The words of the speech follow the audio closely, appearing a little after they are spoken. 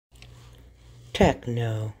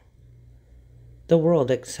Techno. The world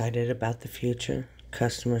excited about the future.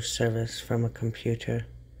 Customer service from a computer.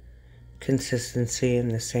 Consistency in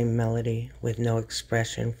the same melody with no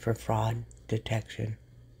expression for fraud detection.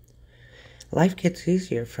 Life gets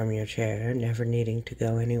easier from your chair, never needing to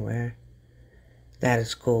go anywhere. That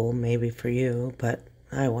is cool, maybe for you, but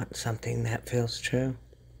I want something that feels true.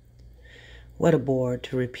 What a bore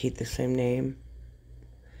to repeat the same name.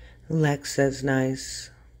 Lex says nice,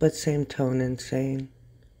 but same tone insane.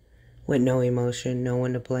 With no emotion, no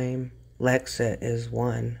one to blame. Lexa is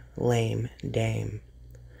one lame dame.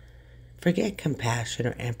 Forget compassion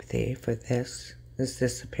or empathy, for this is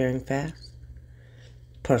disappearing fast.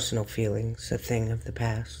 Personal feelings, a thing of the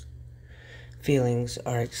past. Feelings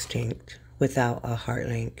are extinct without a heart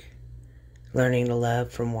link. Learning to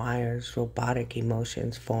love from wires, robotic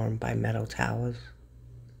emotions formed by metal towers.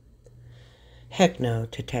 Heck no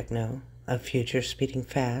to techno, a future speeding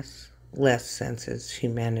fast. Less senses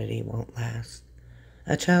humanity won't last.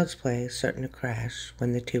 A child's play certain to crash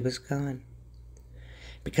when the tube is gone.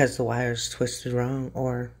 Because the wire's twisted wrong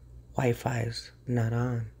or Wi-Fi's not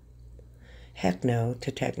on. Heck no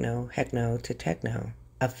to techno, heck no to techno,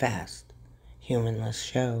 a fast, humanless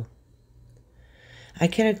show. I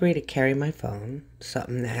can agree to carry my phone,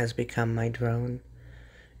 something that has become my drone,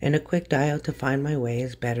 and a quick dial to find my way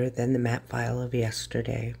is better than the map file of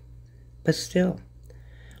yesterday. But still,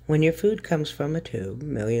 when your food comes from a tube,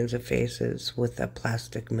 millions of faces with a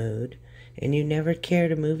plastic mood, and you never care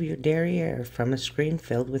to move your derriere from a screen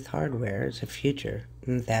filled with hardware is a future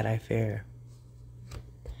that I fear.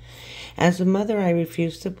 As a mother, I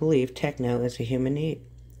refuse to believe techno is a human need,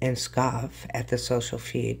 and scoff at the social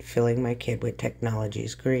feed filling my kid with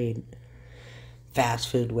technology's greed. Fast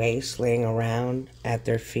food waste laying around at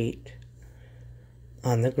their feet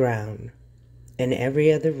on the ground, and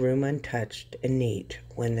every other room untouched and neat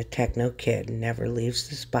when the techno kid never leaves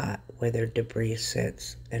the spot where their debris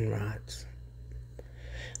sits and rots,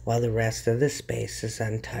 while the rest of the space is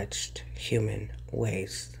untouched human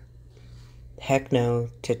waste. Heck no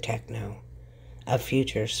to techno, a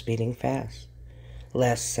future speeding fast.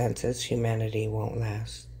 Less senses humanity won't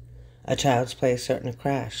last. A child's play certain to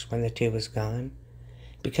crash when the tube is gone,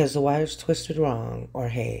 because the wire's twisted wrong, or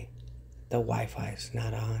hey, the Wi-Fi's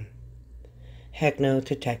not on. Heck no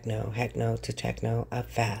to techno, heck no to techno, a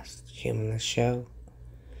fast, humanless show.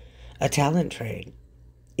 A talent trade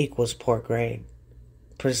equals poor grade,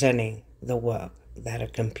 presenting the work that a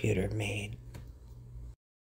computer made.